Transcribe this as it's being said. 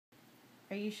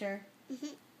Are you sure?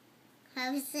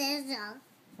 Faux sizzle.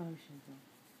 Faux shizzle.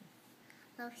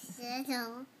 Faux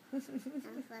sizzle.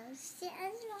 Faux sizzle.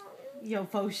 Yo,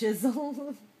 faux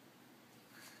shizzle.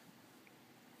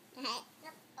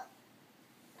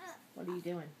 What are you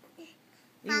doing?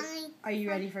 Are you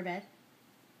ready for bed?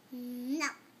 No.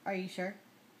 Are you sure?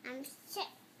 I'm sure.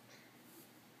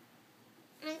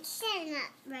 I'm sure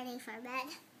not ready for bed.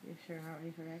 You're sure not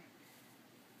ready for bed?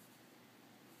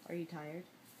 Are you tired?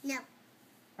 No.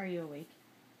 Are you awake?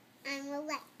 I'm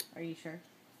awake. Are you sure?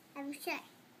 I'm sure.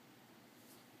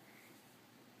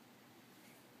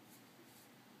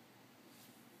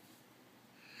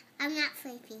 I'm not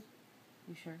sleepy.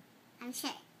 You sure? I'm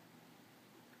sure.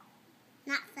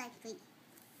 Not sleepy.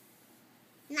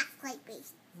 Not sleepy.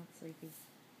 Not sleepy.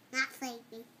 Not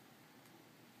sleepy.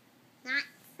 Not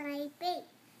sleepy.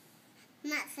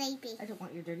 Not sleepy. I don't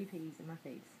want your dirty piggies in my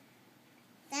face.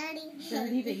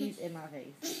 Dirty piggies in my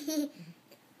face.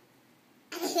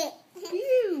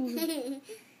 Ew!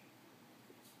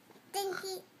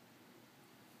 Stinky.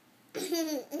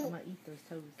 I'm gonna eat those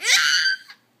toes.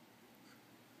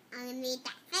 I'm gonna eat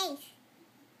that face.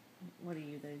 What are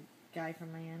you, the guy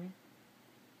from Miami?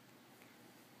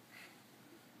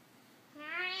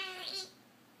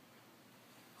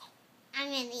 I'm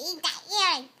gonna eat that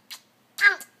earring.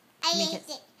 Ow! I Give me a ate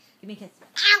kiss. it. Give me a kiss.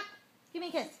 Ow! Give me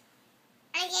a kiss.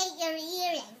 I ate your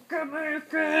earring. Give me a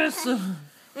kiss.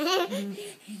 I'm not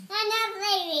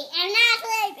sleepy. I'm not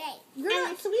sleepy. You're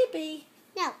not sleepy.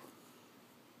 No.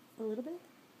 A little bit?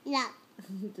 No.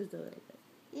 Just a little bit.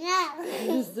 No.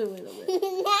 Just a little bit.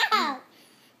 No.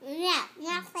 No.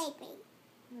 Not sleepy.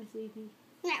 Not sleepy.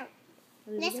 No. A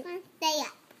little This bit? one, stay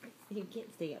up. You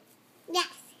can't stay up.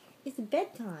 Yes. It's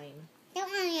bedtime. Don't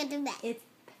want to go to bed. It's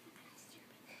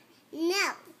No.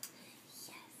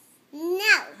 yes.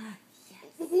 No. Yes.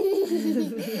 No.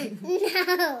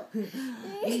 I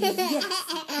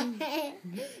can't.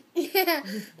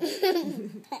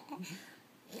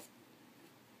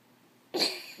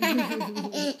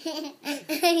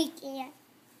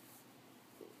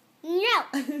 No.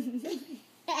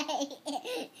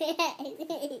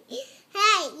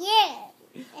 Hey, you.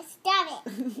 Stop it.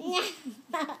 No.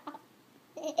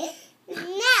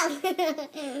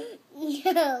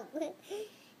 No.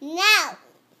 No.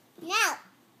 No.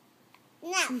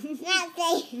 No. Not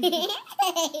safe.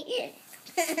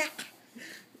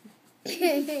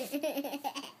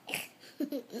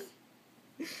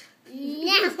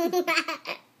 No.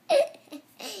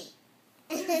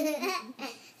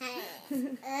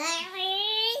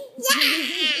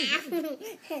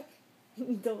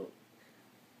 Don't.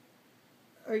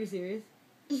 Are you serious?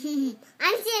 I'm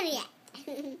serious.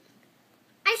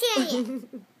 I'm serious.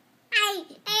 I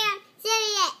am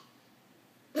serious.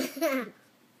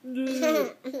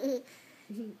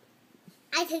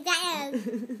 I took that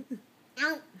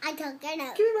nose. I took your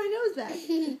nose. Give me my nose back.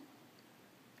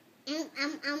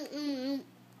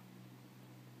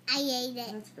 I ate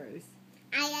it. That's gross.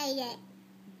 I ate it.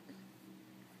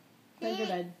 Time for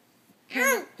bed.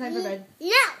 Time for bed.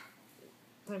 No.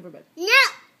 Time for bed. No.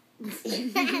 I'm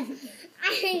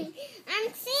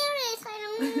serious. I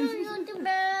don't want to go to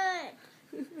bed.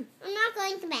 I'm not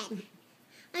going to bed.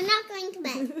 I'm not going to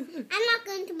bed. I'm not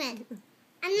going to bed.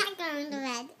 I'm not going to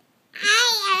bed. I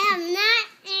am not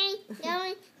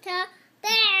going to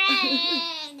bed. I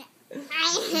am.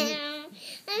 I'm serious.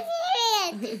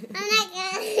 I'm not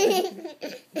going.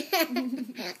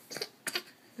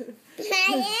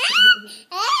 Hey,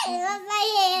 what's my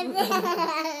hand?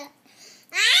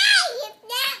 It's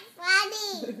not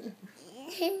funny.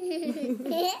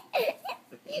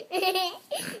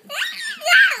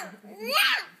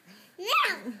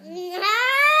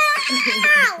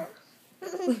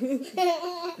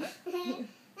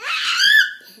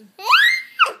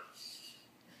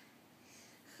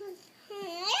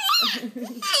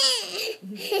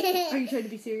 Are you trying to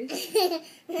be serious?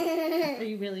 Are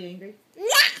you really angry? I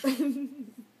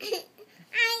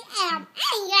am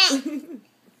angry.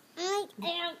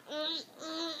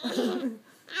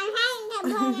 I'm having to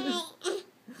put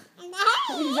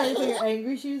You trying to put your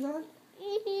angry shoes on?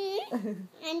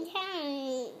 I'm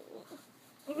trying.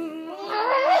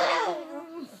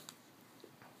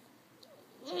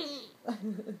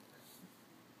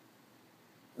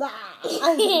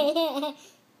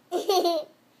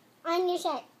 On your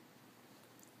shirt.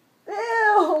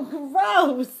 Ew,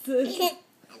 gross.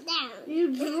 Down. You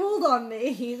drooled on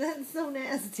me. That's so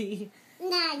nasty. No,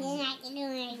 you're not going to do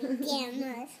it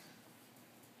again.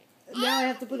 Now I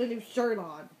have to put a new shirt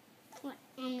on. What,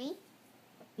 on me?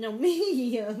 No,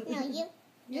 me. No, you.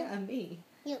 Yeah, me.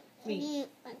 You. Me. You.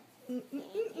 No,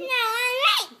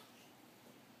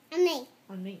 on me. On me.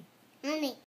 On me. Honey.